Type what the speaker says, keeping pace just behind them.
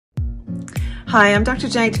Hi, I'm Dr.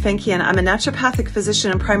 Jenny Tufenkian. I'm a naturopathic physician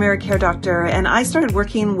and primary care doctor, and I started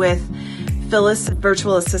working with Phyllis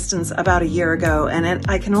virtual assistants about a year ago, and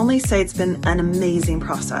I can only say it's been an amazing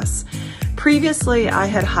process. Previously, I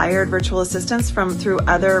had hired virtual assistants through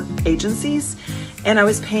other agencies, and I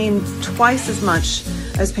was paying twice as much.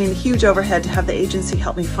 I was paying a huge overhead to have the agency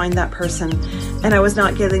help me find that person, and I was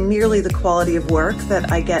not getting nearly the quality of work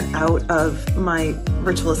that I get out of my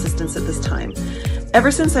virtual assistants at this time. Ever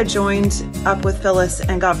since I joined up with Phyllis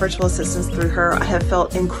and got virtual assistants through her, I have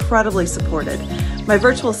felt incredibly supported. My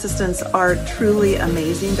virtual assistants are truly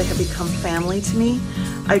amazing. They have become family to me.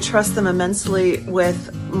 I trust them immensely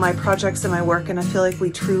with my projects and my work, and I feel like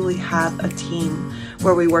we truly have a team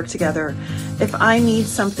where we work together. If I need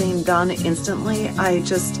something done instantly, I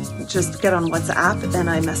just get on WhatsApp and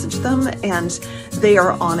I message them, and they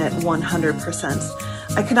are on it 100%.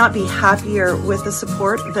 I could not be happier with the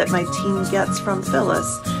support that my team gets from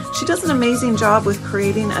Phyllis. She does an amazing job with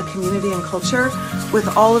creating a community and culture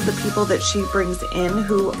with all of the people that she brings in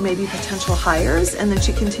who may be potential hires, and then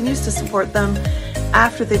she continues to support them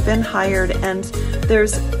after they've been hired. And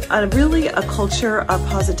there's really a culture of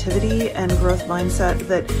positivity and growth mindset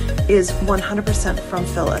that is 100% from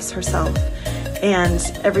Phyllis herself, and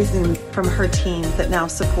everything from her team that now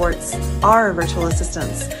supports our virtual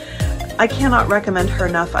assistants. I cannot recommend her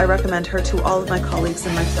enough. I recommend her to all of my colleagues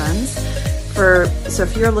and my friends. So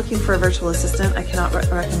if you're looking for a virtual assistant, I cannot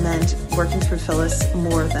recommend working through Phyllis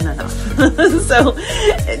more than enough. So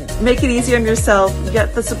make it easy on yourself,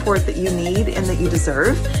 get the support that you need and that you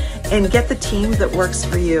deserve, and get the team that works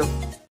for you.